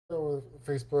So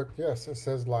Facebook, yes, it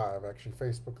says live. Actually,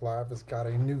 Facebook Live has got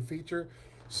a new feature.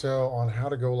 So on how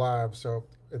to go live. So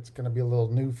it's going to be a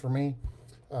little new for me.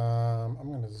 I'm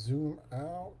going to zoom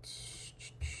out.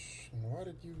 Why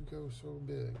did you go so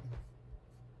big?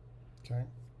 Okay.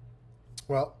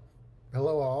 Well,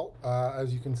 hello all.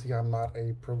 As you can see, I'm not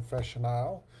a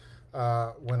professional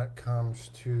when it comes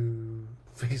to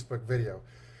Facebook video.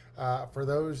 For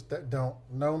those that don't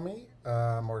know me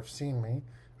or have seen me,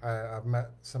 I've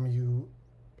met some of you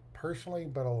personally,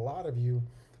 but a lot of you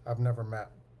I've never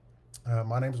met.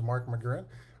 My name is Mark McGrin.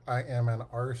 I am an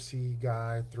RC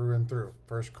guy through and through.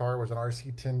 First car was an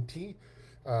RC10T.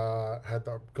 Had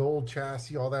the gold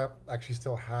chassis, all that. Actually,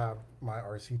 still have my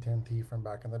RC10T from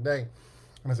back in the day.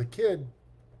 And as a kid,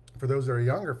 for those that are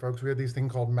younger folks, we had these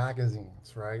things called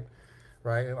magazines, right?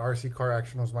 Right, and RC car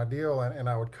action was my deal, and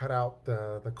I would cut out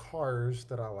the cars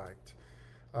that I liked.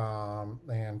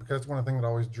 And because one of the things that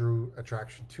always drew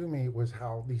attraction to me was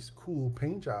how these cool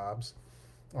paint jobs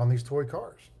on these toy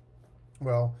cars.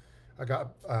 Well, I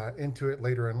got into it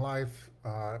later in life,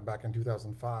 back in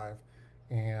 2005,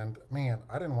 and man,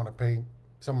 I didn't want to pay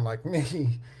someone like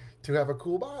me to have a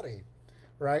cool body,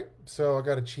 right? So I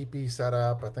got a cheapie set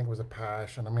up. I think it was a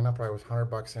Passion. I mean, I probably was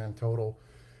 $100 in total.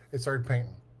 It started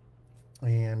painting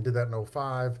and did that in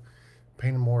 '05.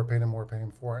 Painted more, painted more,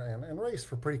 painted more, and raced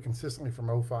for pretty consistently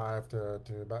from '05 to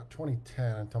about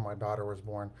 2010 until my daughter was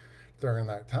born. During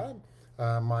that time,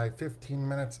 my 15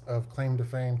 minutes of claim to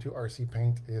fame to RC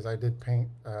paint is I did paint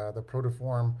the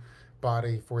Protoform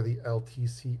body for the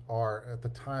LTCR. At the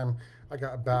time I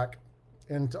got back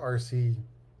into RC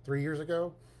 3 years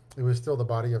ago, it was still the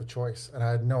body of choice, and I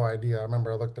had no idea. I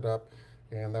remember I looked it up,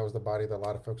 and that was the body that a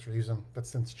lot of folks were using. But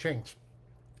since changed,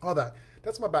 all that.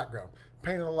 That's my background.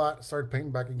 Painted a lot, started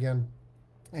painting back again,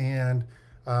 and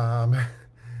um,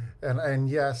 and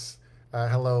yes,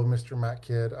 hello, Mr. Matt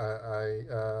Kidd.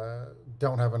 I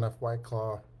don't have enough White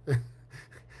Claw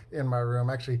in my room.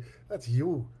 Actually, that's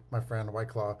you, my friend, White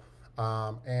Claw.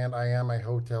 And I am a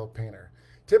hotel painter.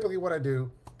 Typically, what I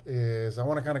do is I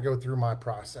want to kind of go through my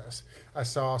process. I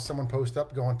saw someone post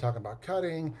up going talking about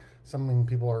cutting. Some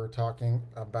people are talking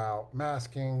about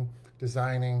masking,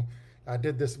 designing. I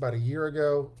did this about a year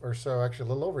ago or so, actually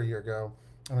a little over a year ago,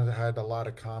 and I had a lot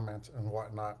of comments and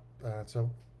whatnot. So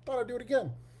thought I'd do it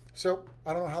again. So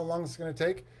I don't know how long it's going to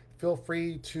take. Feel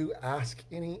free to ask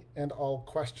any and all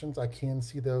questions. I can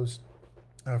see those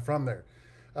from there.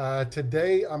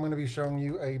 Today I'm going to be showing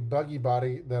you a buggy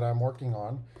body that I'm working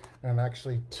on, and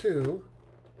actually two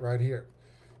right here.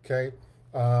 Okay.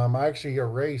 I actually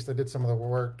erased, I did some of the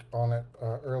work on it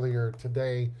earlier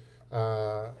today,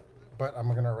 but I'm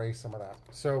going to erase some of that.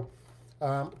 So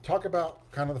talk about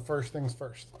kind of the first things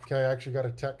first. Okay, I actually got a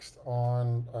text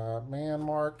on Man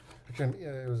Mark. Actually,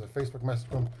 it was a Facebook message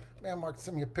from Man Mark.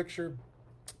 Send me a picture.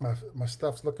 My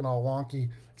stuff's looking all wonky.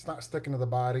 It's not sticking to the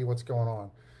body. What's going on?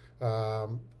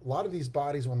 A lot of these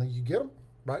bodies, when you get them,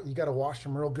 right, you got to wash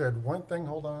them real good. One thing,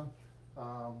 hold on,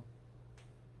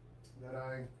 that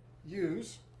I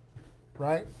use,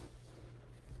 right,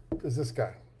 is this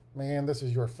guy. Man, this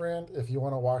is your friend if you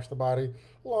want to wash the body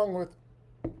along with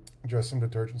just some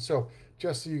detergent. So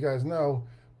just so you guys know,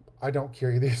 I don't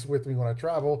carry these with me when I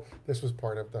travel. This was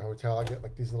part of the hotel. I get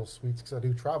like these little sweets because I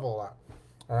do travel a lot.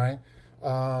 All right.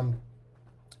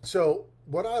 So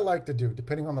what I like to do,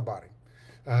 depending on the body,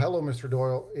 hello, Mr.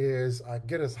 Doyle, is I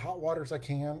get as hot water as I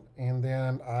can, and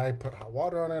then I put hot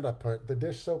water on it. I put the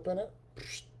dish soap in it,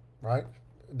 right?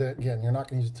 Again, you're not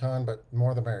going to use a ton, but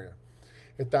more the merrier.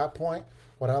 At that point,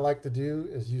 what I like to do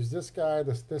is use this guy,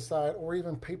 this side, or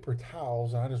even paper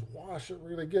towels, and I just wash it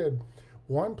really good.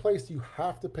 One place you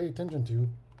have to pay attention to,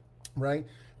 right,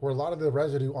 where a lot of the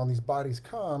residue on these bodies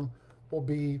come will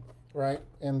be, right,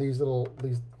 in these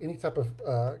any type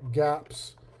of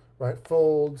gaps, right,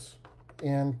 folds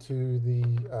into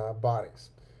the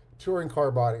bodies. Touring car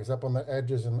bodies up on the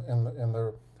edges and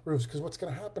the roofs, because what's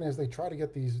going to happen is they try to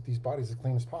get these bodies as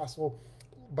clean as possible,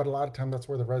 but a lot of time that's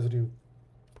where the residue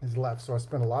is left. So I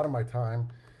spend a lot of my time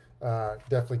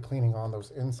definitely cleaning on those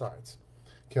insides.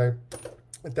 Okay.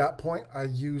 At that point, I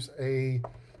use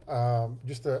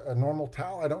just a normal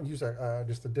towel. I don't use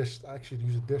just a dish. I actually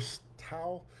use a dish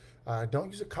towel. Don't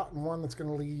use a cotton one that's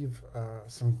going to leave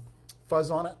some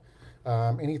fuzz on it.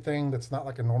 Anything that's not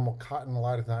like a normal cotton, a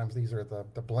lot of times these are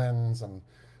the blends and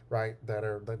right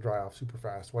that dry off super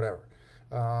fast, whatever.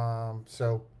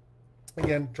 So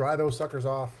again, dry those suckers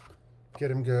off, get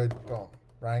them good, boom,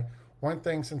 right? One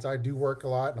thing, since I do work a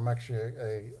lot, and I'm actually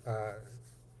a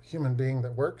human being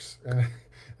that works and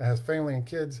has family and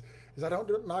kids, is I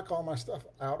don't knock all my stuff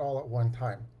out all at one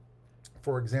time.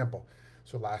 For example,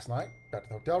 So last night, got to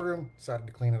the hotel room, decided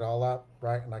to clean it all up,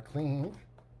 right? And I cleaned,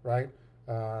 right,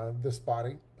 this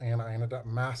body, and I ended up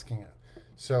masking it.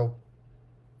 So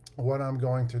what I'm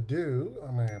going to do,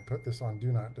 I'm going to put this on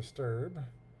Do Not Disturb.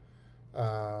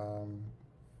 All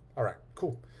right,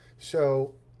 cool.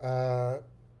 So, got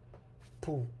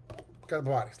the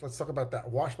bodies. Let's talk about that.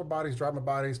 Wash my bodies, dry my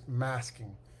bodies,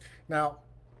 masking. Now,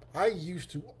 I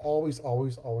used to always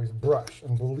brush,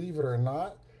 and believe it or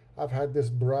not, I've had this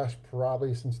brush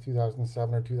probably since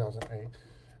 2007 or 2008.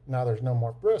 Now there's no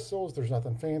more bristles. There's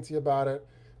nothing fancy about it.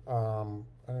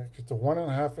 It's a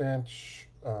 1.5 inch,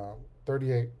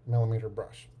 38 millimeter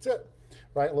brush. That's it,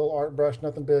 right? A little art brush,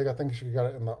 nothing big. I think you should have got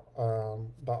it in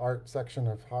the art section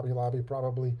of Hobby Lobby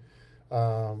probably.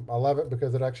 I love it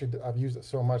because it actually, I've used it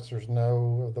so much, there's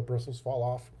the bristles fall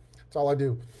off. That's all I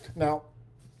do. Now,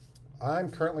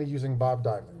 I'm currently using Bob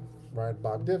Dively, right?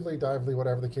 Bob Dively,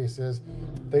 whatever the case is.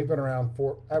 They've been around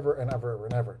forever and ever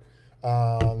and ever.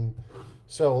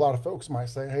 So a lot of folks might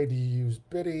say, hey, do you use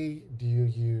Biddy? Do you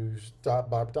use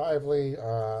Bob Dively?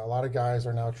 A lot of guys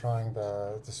are now trying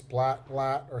the Splat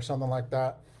Lat or something like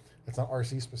that. It's not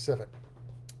RC specific.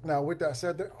 Now, with that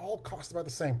said, they all cost about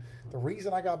the same. The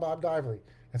reason I got Bob Dively,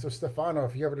 and so Stefano,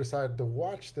 if you ever decided to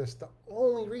watch this, the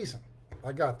only reason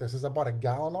I got this is I bought a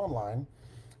gallon online,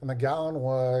 and the gallon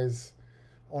was,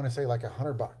 I want to say like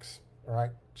 $100, all right,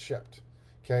 shipped,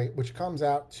 okay, which comes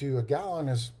out to, a gallon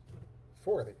is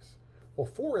 4 of these. Well,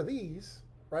 4 of these,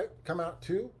 right, come out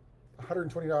to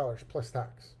 $120 plus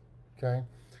tax, okay?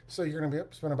 So you're going to be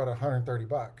spending about $130,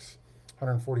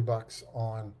 $140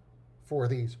 on 4 of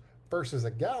these versus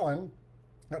a gallon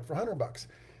not for $100.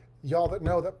 Y'all that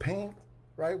know that paint,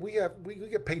 right, we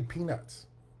get paid peanuts,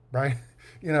 right?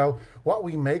 You know, what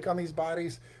we make on these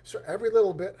bodies. So every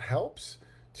little bit helps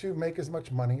to make as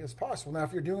much money as possible. Now,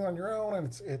 if you're doing it on your own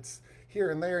and it's here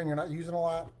and there and you're not using a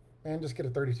lot, and just get a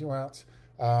 32 ounce.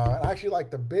 I actually like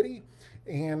the Biddy,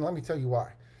 and let me tell you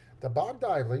why. The Bob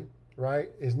Dively, right,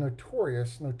 is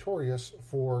notorious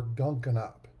for gunking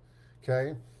up,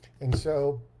 okay? And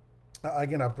so,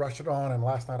 again, I brushed it on, and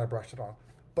last night I brushed it on.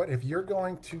 But if you're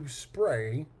going to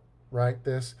spray, right,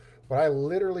 this, what I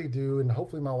literally do, and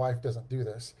hopefully my wife doesn't do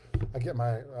this,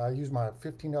 I use my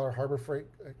 $15 Harbor Freight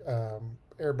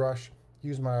airbrush,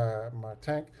 use my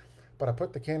tank, but I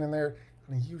put the can in there,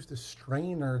 and I use the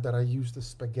strainer that I use the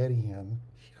spaghetti in.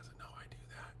 She doesn't know I do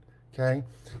that, okay?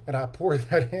 And I pour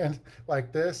that in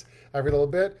like this every little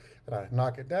bit, and I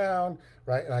knock it down,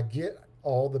 right? And I get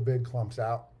all the big clumps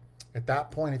out. At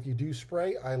that point, if you do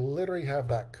spray, I literally have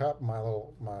that cup, my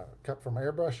cup from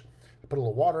airbrush. I put a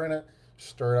little water in it,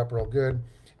 stir it up real good,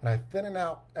 and I thin it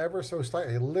out ever so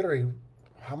slightly. Literally,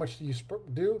 how much do you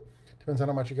do? Depends on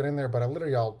how much you get in there, but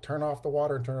I'll turn off the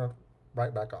water and turn it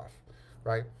right back off,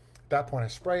 right? At that point, I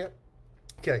spray it.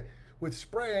 Okay, with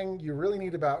spraying, you really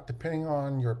need about, depending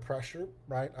on your pressure,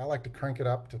 right? I like to crank it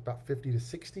up to about 50 to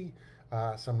 60,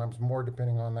 sometimes more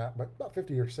depending on that, but about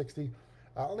 50 or 60.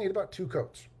 I'll need about 2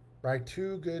 coats, right?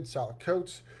 2 good solid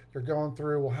coats. You're going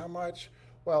through, well, how much?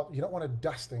 Well, you don't want it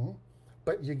dusting,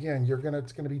 but again,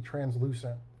 it's gonna be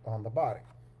translucent on the body.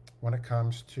 When it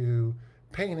comes to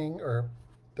painting or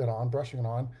brushing it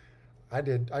on, I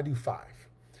do 5.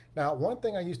 Now, one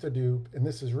thing I used to do, and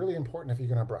this is really important if you're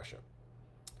gonna brush it,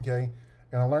 okay?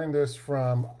 And I learned this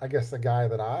from, I guess, the guy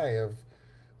that I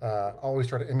have always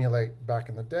tried to emulate back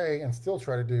in the day and still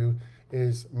try to do,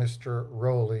 is Mr.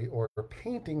 Rowley, or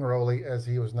Painting Rowley as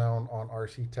he was known on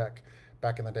RC Tech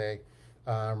back in the day.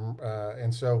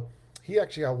 And so he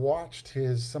actually, I watched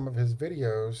some of his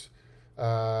videos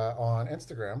on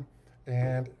Instagram,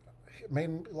 and it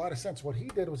made a lot of sense. What he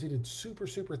did was he did super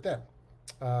thin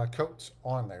coats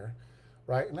on there,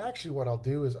 right? And actually what I'll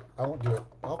do is, I won't do it,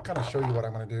 I'll kind of show you what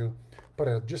I'm going to do,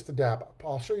 but just a dab.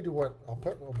 I'll show you I'll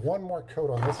put one more coat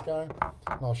on this guy,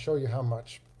 and I'll show you how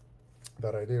much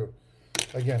that I do.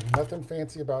 Again, nothing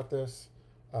fancy about this.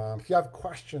 If you have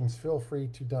questions, feel free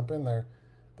to dump in there.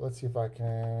 But let's see if I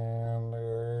can.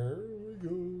 There we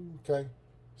go. Okay.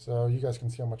 So you guys can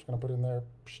see how much I'm going to put in there.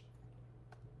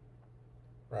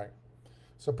 Right.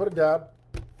 So put a dab.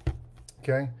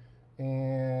 Okay.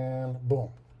 And boom.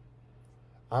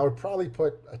 I would probably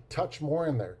put a touch more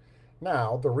in there.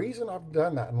 Now, the reason I've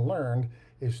done that and learned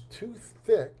is too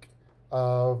thick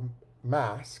of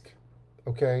mask,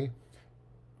 okay,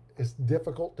 is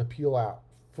difficult to peel out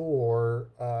for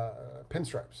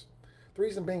pinstripes. The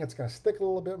reason being, it's going to stick a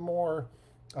little bit more.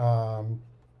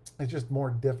 It's just more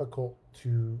difficult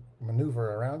to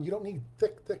maneuver around. You don't need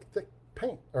thick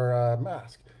paint or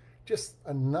mask, just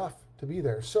enough to be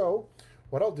there. So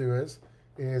what I'll do is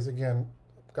again,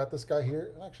 I've got this guy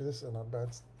here. Actually, this is not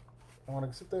bad. I want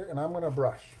to sit there, and I'm going to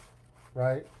brush.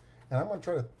 right? And I'm going to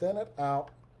try to thin it out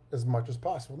as much as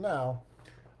possible. Now,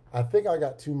 I think I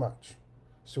got too much.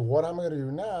 So what I'm going to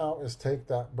do now is take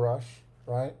that brush,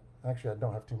 right? Actually, I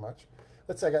don't have too much.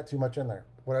 Let's say I got too much in there.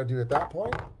 What I do at that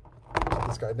point, put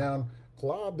this guy down,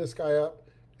 glob this guy up,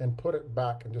 and put it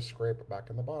back and just scrape it back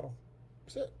in the bottle.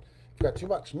 That's it. You got too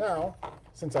much. Now,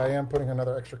 since I am putting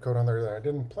another extra coat on there that I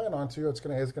didn't plan on to, it's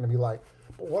gonna be light.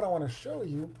 But what I want to show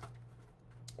you,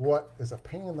 what is a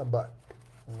pain in the butt,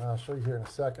 and I'll show you here in a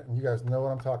second, and you guys know what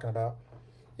I'm talking about,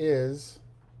 is,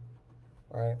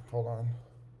 all right, hold on,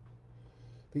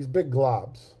 these big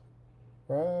globs,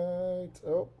 right?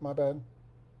 Oh, my bad.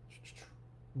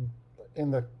 In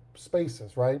the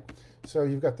spaces, right? So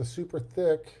you've got the super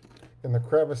thick and the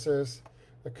crevices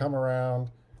that come around.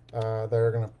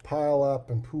 They're going to pile up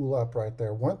and pool up right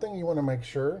there. One thing you want to make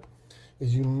sure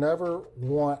is you never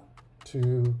want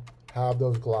to have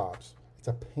those globs. It's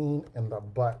a pain in the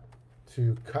butt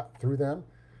to cut through them,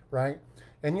 right?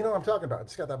 And you know what I'm talking about.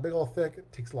 It's got that big old thick.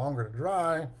 It takes longer to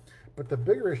dry. But the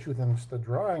bigger issue than just the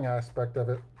drying aspect of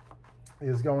it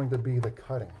is going to be the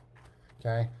cutting,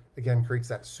 okay? Again, creates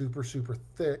that super, super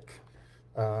thick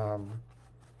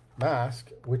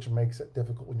mask, which makes it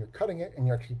difficult when you're cutting it and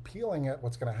you're actually peeling it.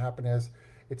 What's going to happen is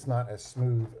it's not as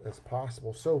smooth as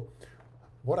possible. So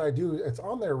what I do, it's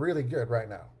on there really good right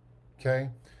now, okay?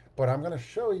 But I'm going to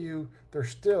show you there's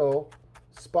still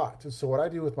spots. So what I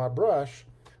do with my brush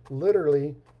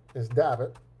literally is dab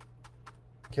it,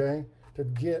 okay, to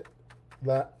get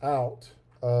that out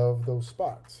of those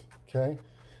spots, okay?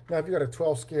 Now, if you got a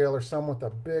 12 scale or some with a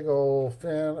big old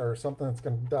fin or something that's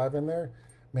going to dive in there,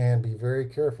 man, be very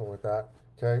careful with that,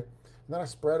 okay? And then I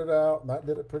spread it out, and that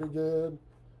did it pretty good.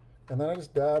 And then I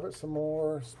just dab it some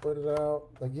more, spread it out.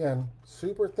 Again,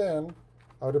 super thin.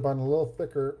 I would have been a little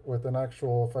thicker with an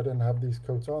actual, if I didn't have these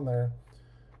coats on there.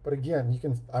 But again, you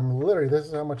can, this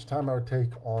is how much time I would take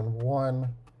on one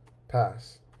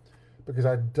pass, because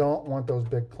I don't want those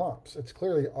big clumps. It's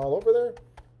clearly all over there,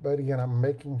 but again, I'm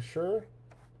making sure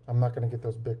I'm not going to get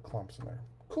those big clumps in there.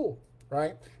 Cool,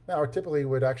 right? Now, I typically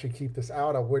would actually keep this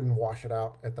out. I wouldn't wash it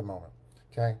out at the moment,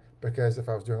 okay? Because if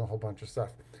I was doing a whole bunch of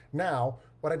stuff. Now,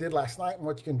 what I did last night and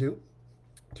what you can do,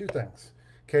 two things.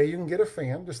 Okay, you can get a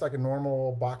fan, just like a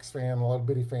normal box fan, a little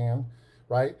bitty fan,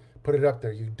 right? Put it up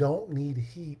there. You don't need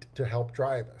heat to help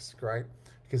dry this, right?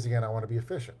 Because again, I want to be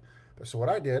efficient. So what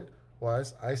I did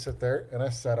was I sit there and I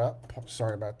set up,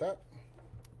 sorry about that,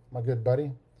 my good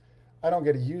buddy. I don't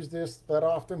get to use this that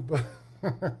often, but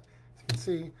as you can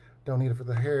see, don't need it for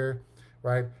the hair,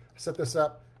 right? I set this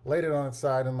up, laid it on its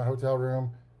side in my hotel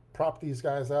room, propped these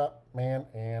guys up, man,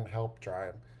 and helped dry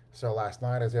them. So last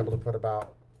night I was able to put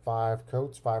about 5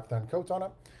 thin coats on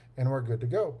it, and we're good to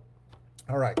go.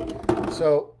 All right,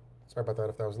 so sorry about that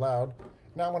if that was loud.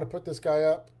 Now I'm gonna put this guy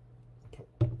up,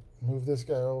 move this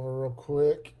guy over real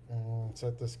quick, and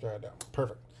set this guy down.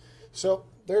 Perfect. So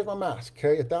there's my mask,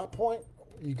 okay? At that point,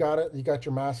 you got it. You got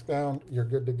your mask down. You're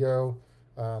good to go.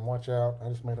 Watch out. I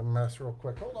just made a mess real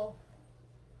quick. Hold on.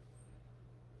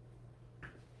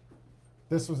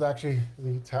 This was actually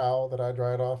the towel that I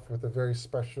dried off with a very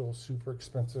special, super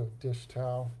expensive dish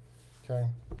towel. Okay.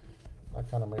 I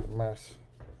kind of made a mess.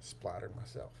 Splattered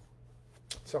myself.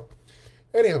 So,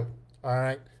 anywho. All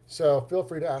right. So, feel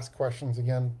free to ask questions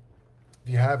again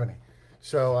if you have any.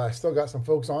 So, I still got some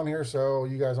folks on here, so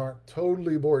you guys aren't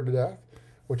totally bored to death,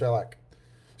 which I like.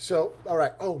 So, all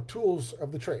right. Oh, tools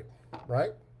of the trade,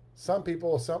 right? Some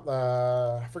people,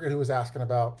 I forget who was asking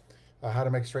about how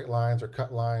to make straight lines or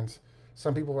cut lines.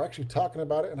 Some people were actually talking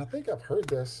about it, and I think I've heard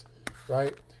this,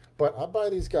 right? But I buy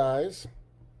these guys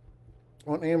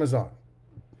on Amazon,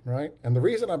 right? And the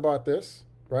reason I bought this,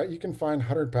 right? You can find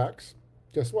 100 packs.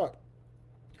 Guess what?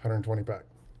 120 pack.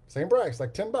 Same price,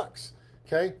 like 10 bucks.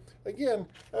 Okay. Again,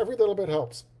 every little bit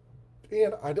helps.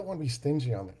 And I don't want to be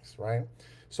stingy on these, right?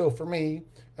 So for me,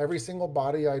 every single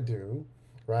body I do,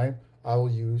 right, I will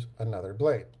use another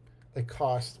blade. They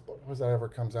cost, what was that ever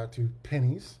comes out to,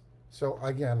 pennies. So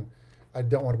again, I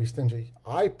don't want to be stingy.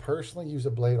 I personally use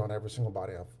a blade on every single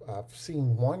body. I've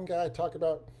seen one guy talk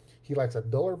about, he likes a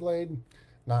duller blade,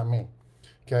 not me.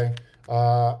 Okay.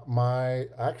 My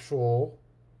actual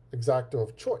X-Acto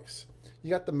of choice. You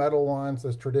got the metal ones,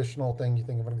 this traditional thing you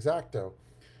think of an X-Acto.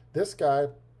 This guy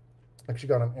actually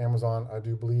got on Amazon, I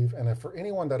do believe. And if for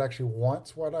anyone that actually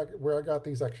wants where I got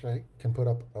these, actually I can put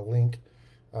up a link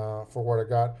for what I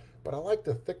got. But I like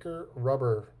the thicker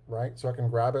rubber, right? So I can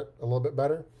grab it a little bit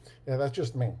better. Yeah, that's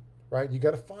just me, right? You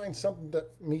got to find something that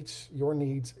meets your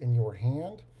needs in your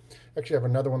hand. Actually, I have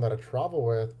another one that I travel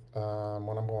with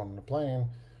when I'm going on the plane,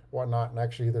 whatnot. And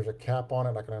actually, there's a cap on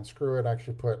it. I can unscrew it. I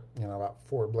actually put, about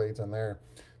 4 blades in there.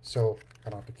 so I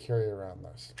don't have to carry around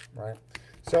this, right?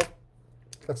 So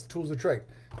that's the tools of the trade.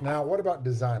 Now, what about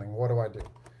designing? What do I do?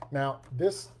 Now,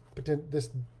 this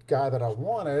guy that I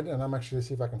wanted, and I'm actually going to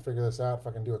see if I can figure this out, if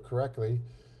I can do it correctly.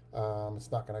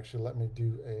 It's not going to actually let me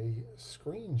do a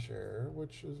screen share,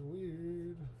 which is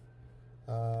weird.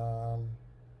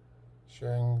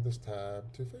 Sharing this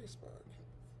tab to Facebook.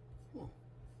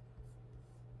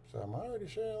 So I'm already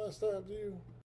sharing this tab to you.